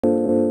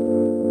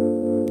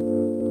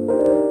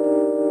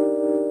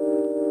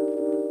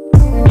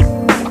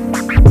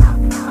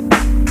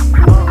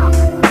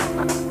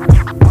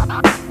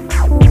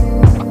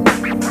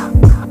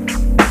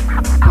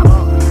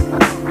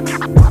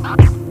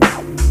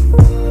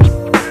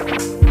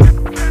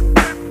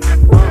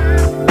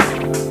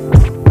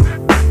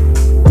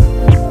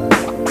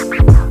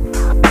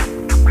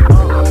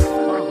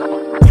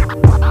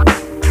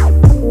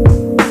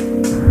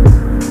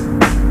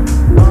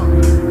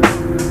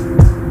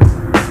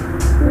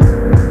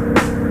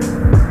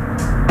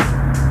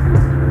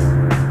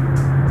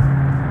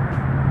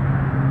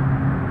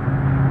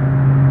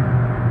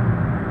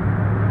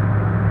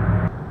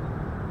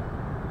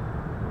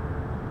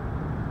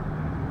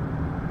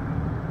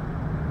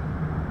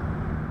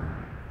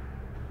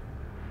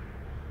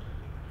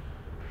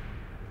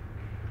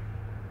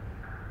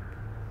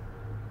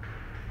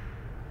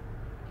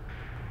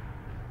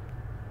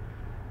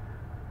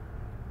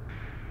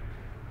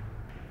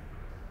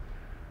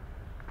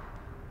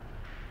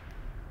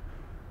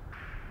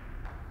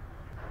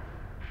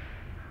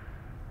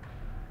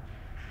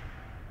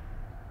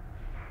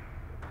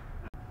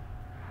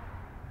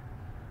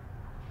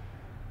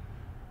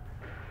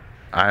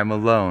I'm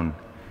alone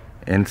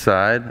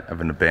inside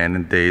of an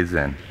abandoned Days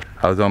Inn.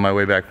 I was on my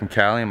way back from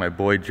Cali and my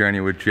boy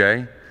Journey with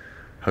Jay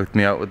hooked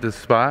me up with this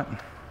spot,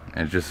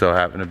 and it just so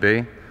happened to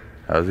be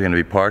I was gonna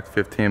be parked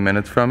 15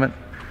 minutes from it,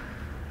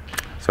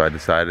 so I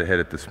decided to hit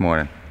it this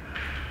morning.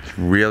 It's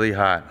really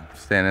hot,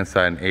 standing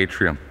inside an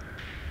atrium.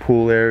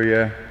 Pool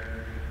area,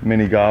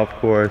 mini golf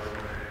course,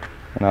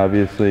 and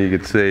obviously you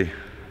can see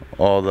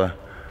all the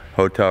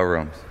hotel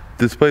rooms.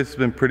 This place has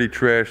been pretty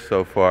trash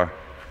so far.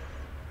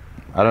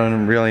 I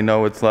don't really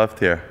know what's left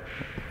here.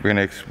 We're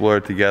gonna explore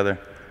it together,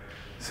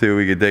 see what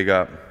we can dig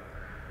up.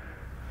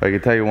 I can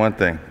tell you one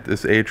thing,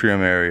 this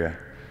atrium area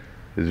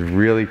is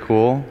really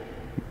cool,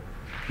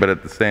 but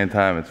at the same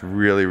time it's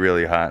really,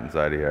 really hot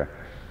inside of here.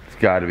 It's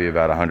gotta be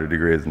about 100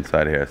 degrees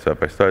inside of here. So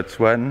if I start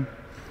sweating,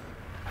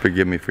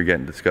 forgive me for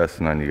getting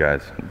disgusting on you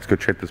guys. Let's go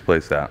check this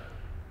place out.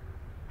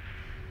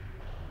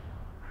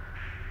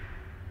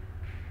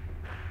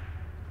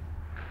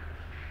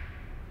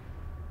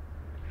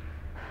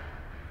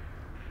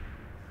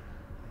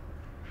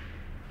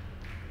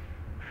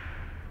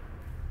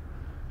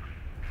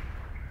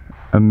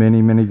 A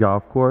mini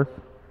golf course.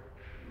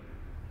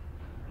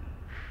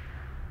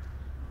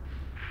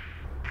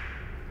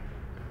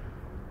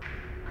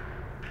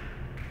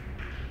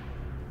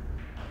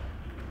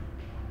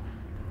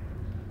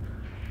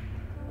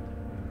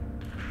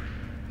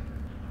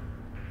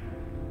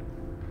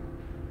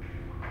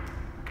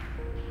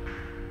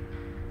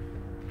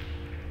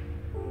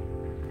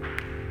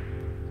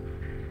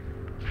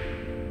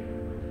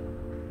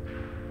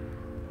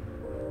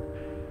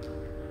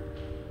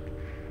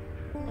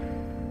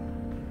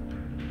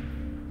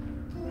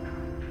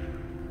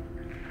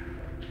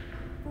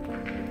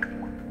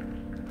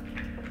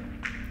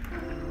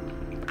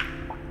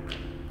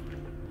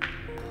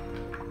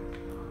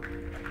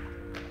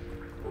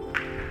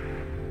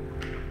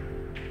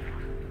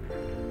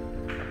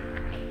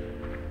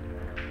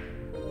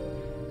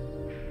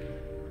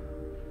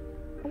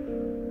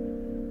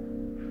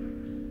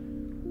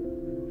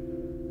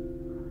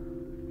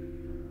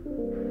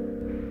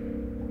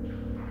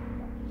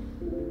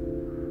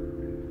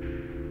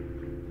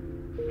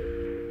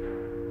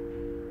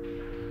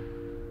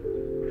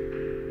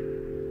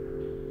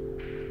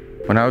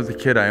 When I was a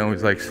kid, I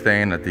always liked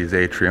staying at these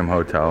atrium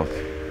hotels.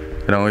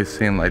 It always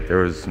seemed like there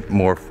was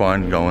more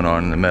fun going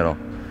on in the middle.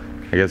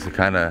 I guess it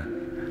kind of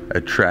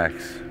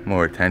attracts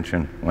more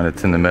attention when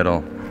it's in the middle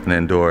and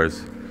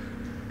indoors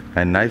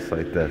and nice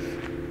like this.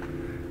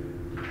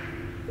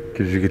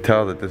 Because you could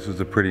tell that this was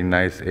a pretty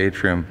nice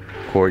atrium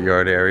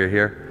courtyard area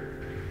here.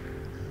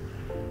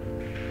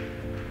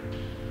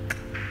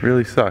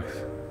 Really sucks.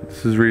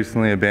 This is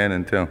recently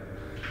abandoned too.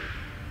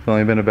 It's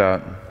only been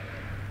about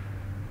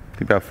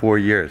 4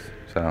 years,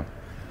 so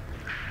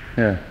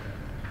yeah.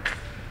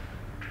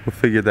 We'll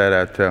figure that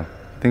out too.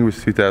 I think it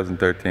was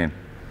 2013.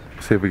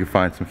 See if we can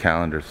find some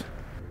calendars.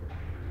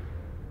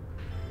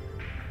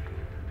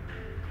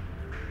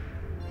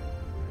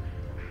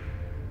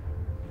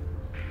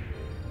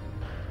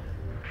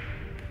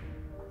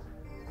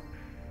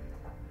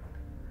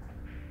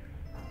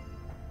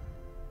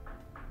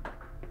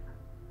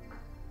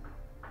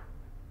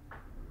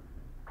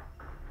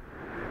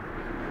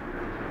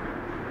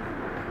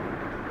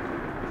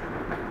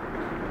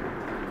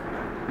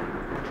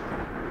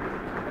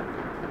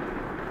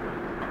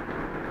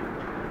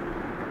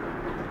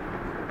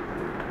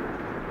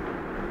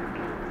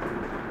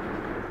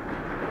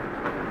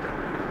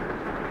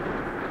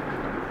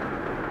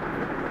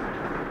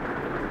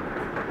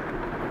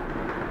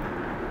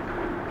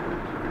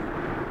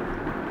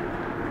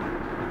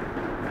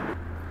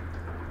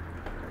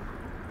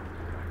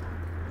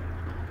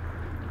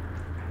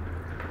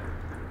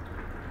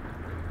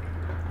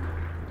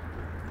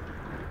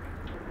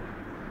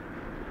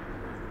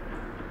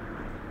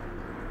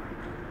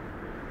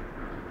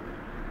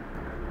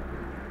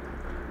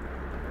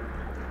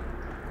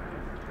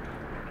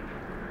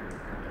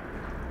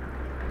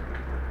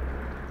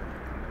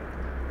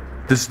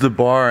 This is the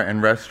bar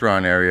and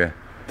restaurant area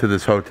to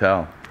this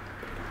hotel.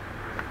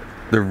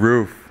 The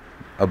roof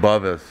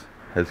above us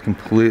has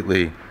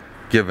completely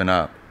given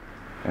up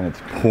and it's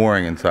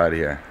pouring inside of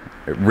here.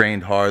 It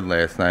rained hard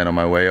last night on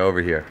my way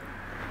over here.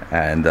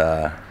 And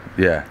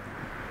yeah,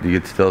 you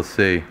can still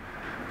see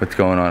what's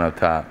going on up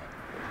top.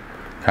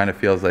 Kind of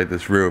feels like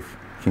this roof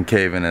can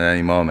cave in at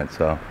any moment,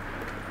 so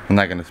I'm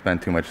not gonna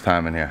spend too much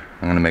time in here.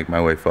 I'm gonna make my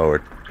way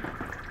forward.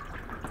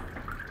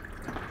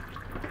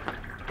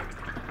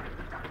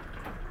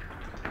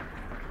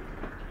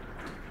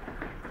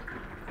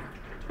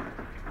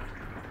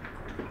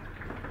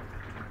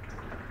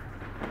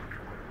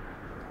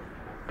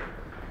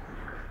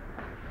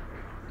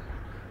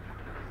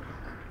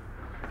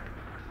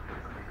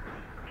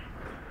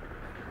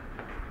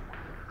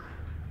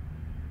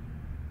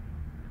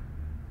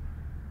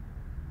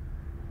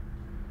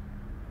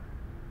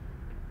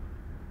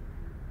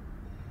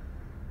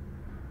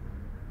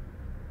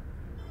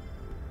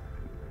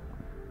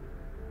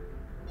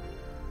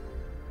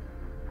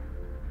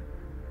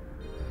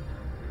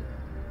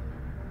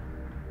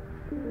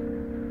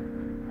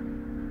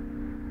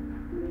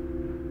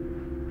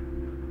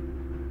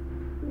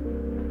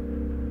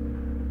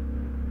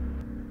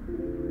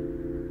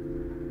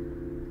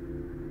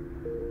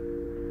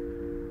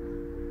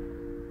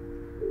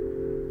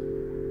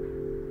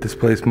 This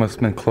place must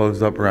have been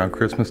closed up around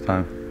Christmas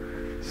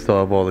time. Still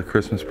have all the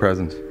Christmas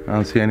presents. I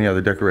don't see any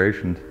other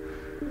decorations.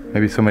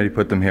 Maybe somebody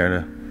put them here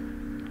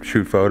to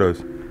shoot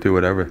photos, do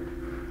whatever.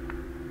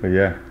 But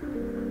yeah,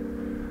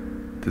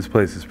 this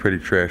place is pretty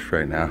trashed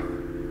right now.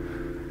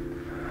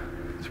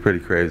 It's pretty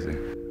crazy.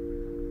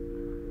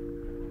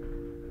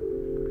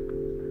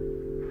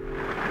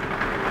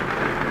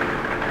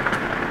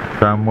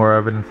 Found more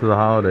evidence of the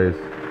holidays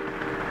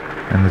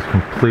in this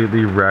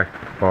completely wrecked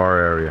bar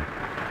area.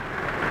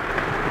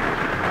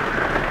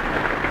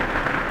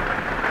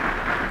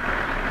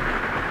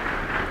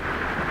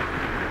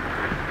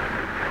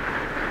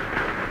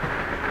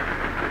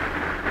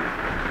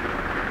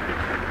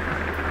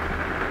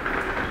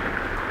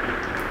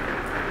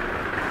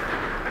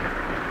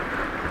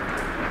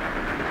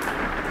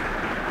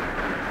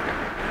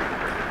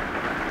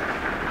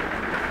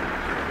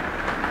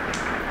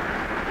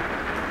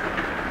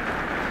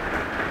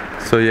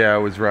 So yeah, I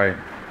was right.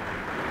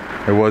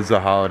 It was the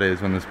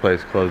holidays when this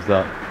place closed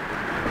up.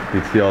 You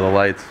can see all the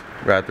lights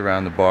wrapped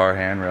around the bar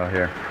handrail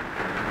here.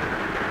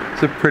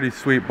 It's a pretty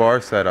sweet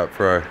bar setup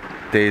for a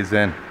Days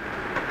Inn.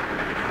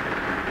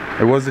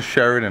 It was a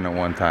Sheraton at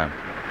one time.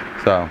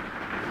 So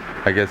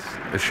I guess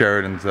a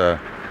Sheraton's a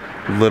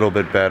little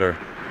bit better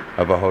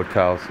of a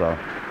hotel, so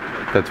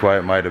that's why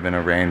it might have been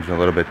arranged a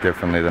little bit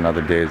differently than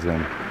other Days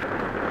Inn.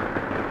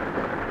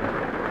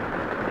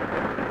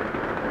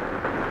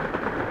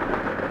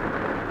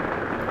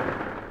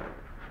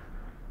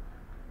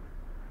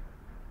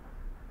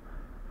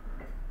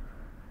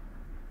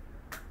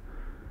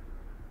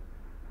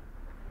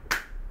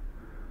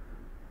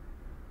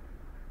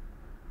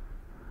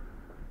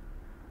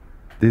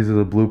 These are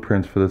the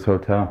blueprints for this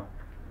hotel.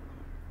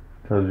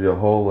 Tells you a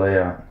whole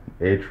layout,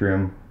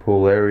 atrium,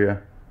 pool area,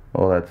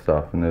 all that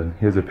stuff. And then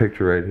here's a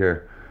picture right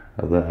here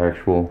of the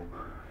actual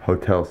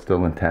hotel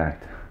still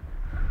intact.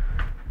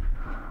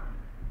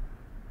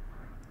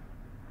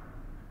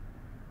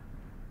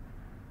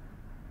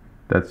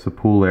 That's the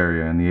pool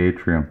area and the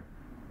atrium.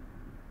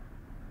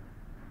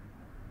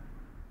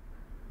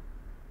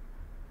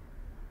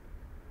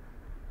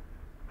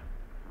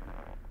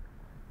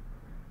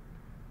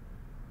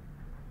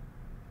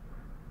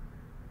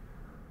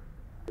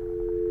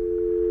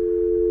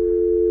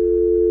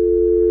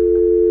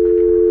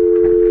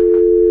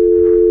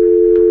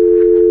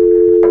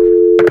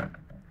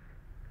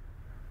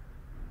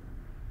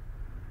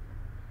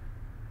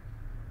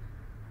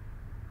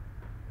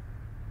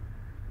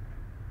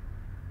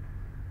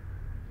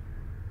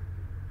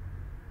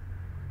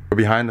 We're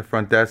behind the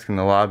front desk in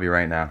the lobby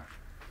right now,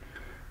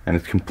 and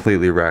it's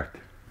completely wrecked.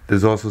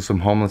 There's also some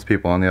homeless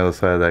people on the other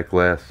side of that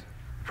glass.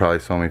 You probably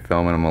saw me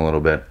filming them a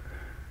little bit,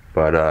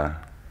 but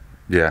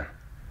yeah,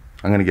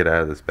 I'm gonna get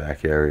out of this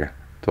back area.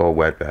 It's all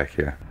wet back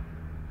here.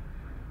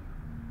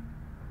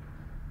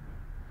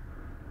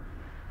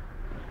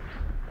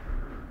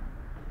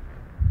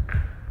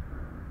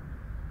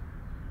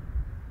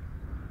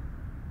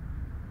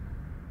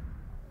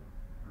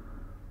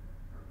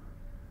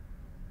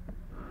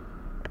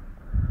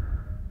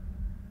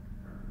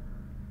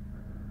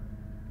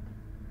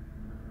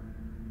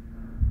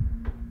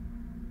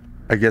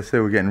 I guess they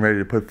were getting ready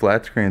to put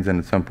flat screens in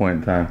at some point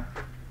in time.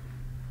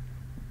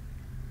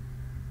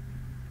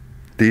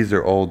 These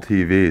are old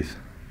TVs.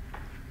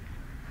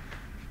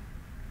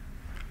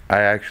 I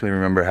actually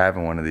remember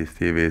having one of these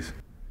TVs.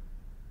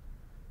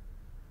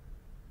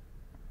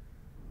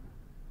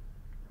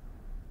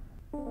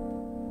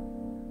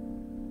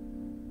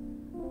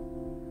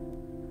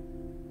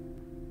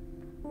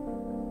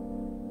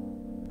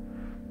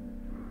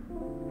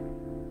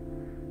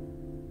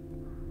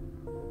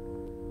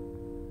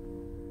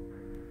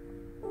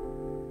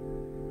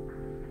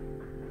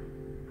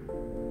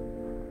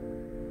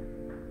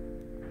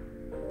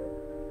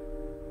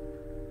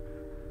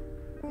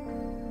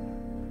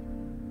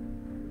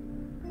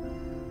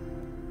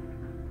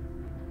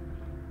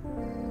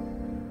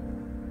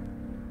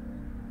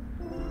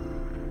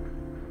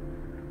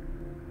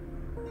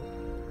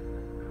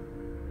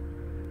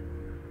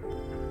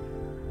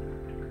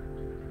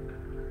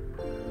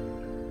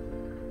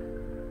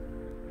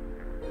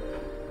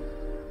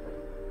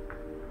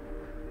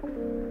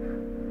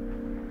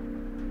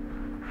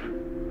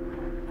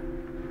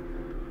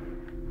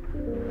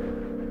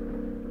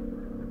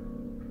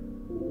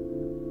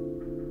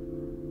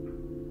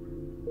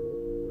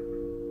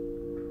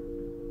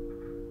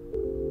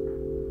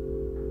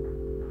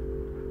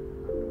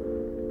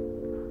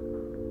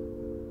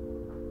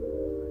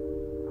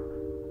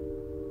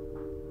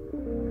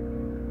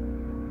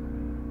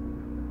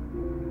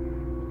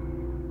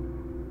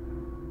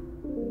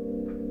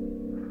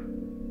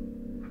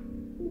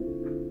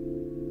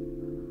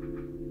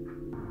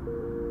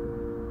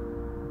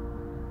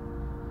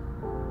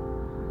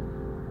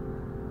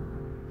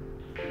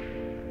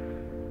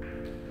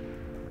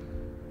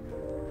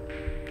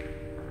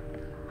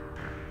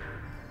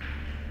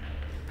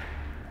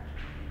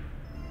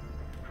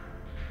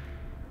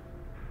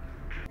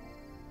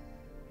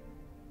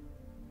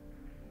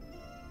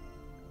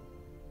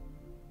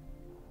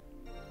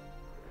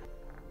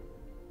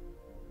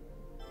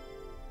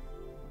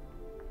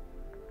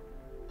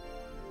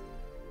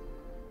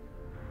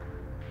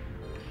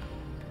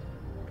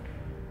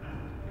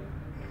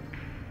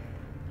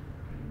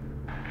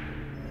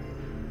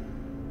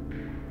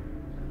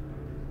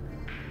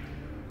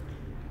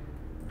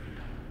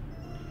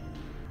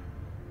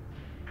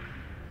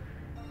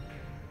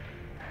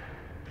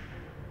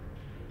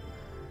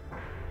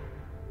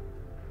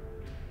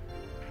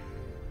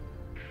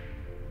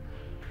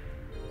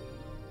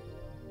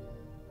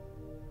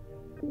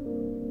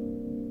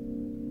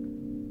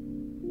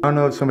 I don't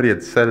know if somebody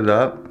had set it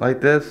up like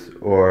this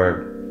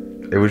or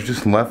it was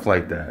just left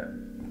like that.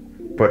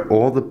 But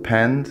all the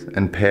pens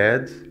and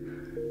pads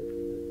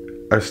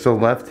are still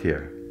left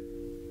here.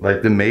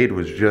 Like the maid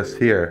was just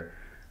here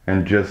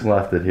and just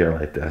left it here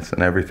like this,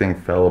 and everything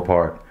fell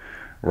apart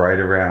right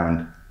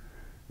around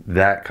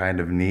that kind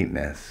of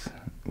neatness,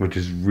 which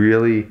is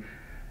really,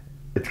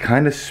 it's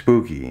kind of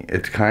spooky.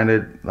 It's kind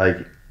of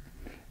like,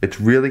 it's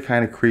really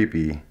kind of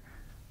creepy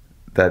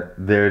that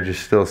they're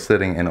just still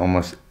sitting in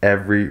almost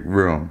every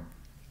room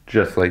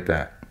just like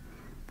that,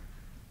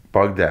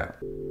 bugged out.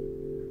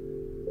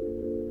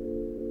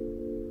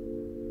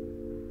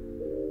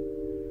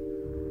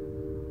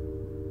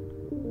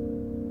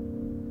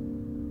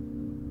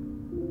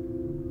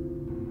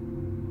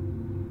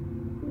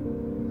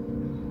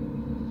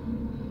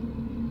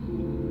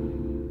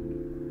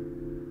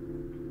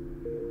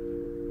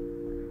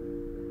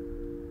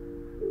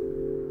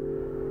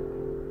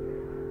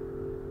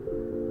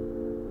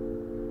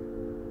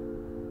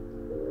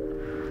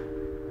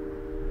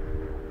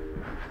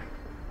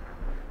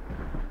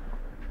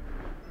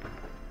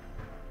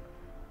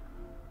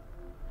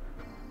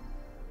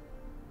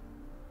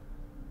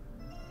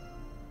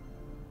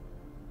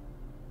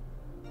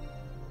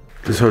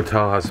 This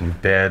hotel has some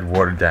bad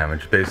water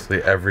damage.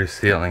 Basically every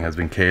ceiling has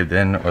been caved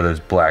in or there's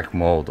black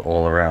mold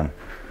all around.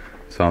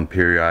 So I'm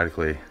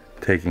periodically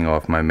taking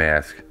off my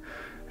mask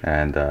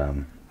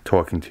and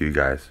talking to you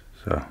guys.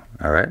 So,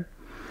 alright?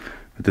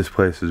 But this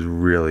place is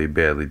really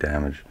badly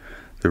damaged.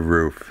 The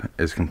roof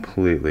is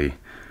completely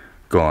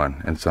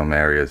gone in some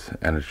areas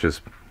and it's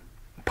just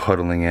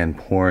puddling in,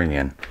 pouring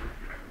in.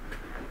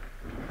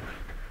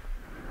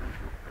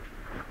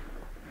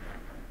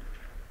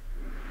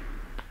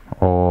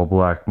 All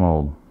black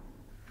mold.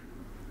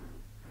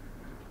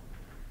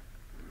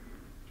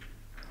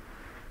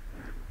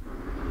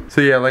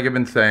 So yeah, like I've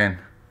been saying,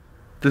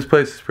 this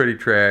place is pretty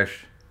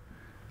trash.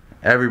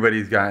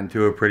 Everybody's gotten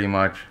to it pretty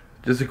much.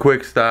 Just a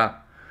quick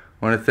stop.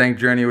 I want to thank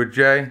Journey with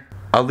Jay.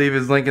 I'll leave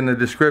his link in the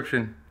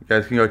description. You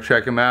guys can go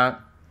check him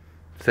out.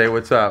 Say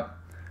what's up.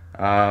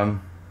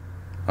 I'm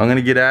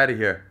gonna get out of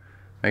here.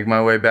 Make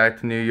my way back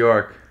to New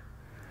York.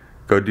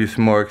 Go do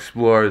some more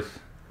explores.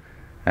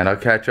 And I'll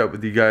catch up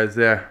with you guys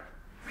there.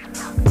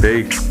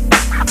 Peace.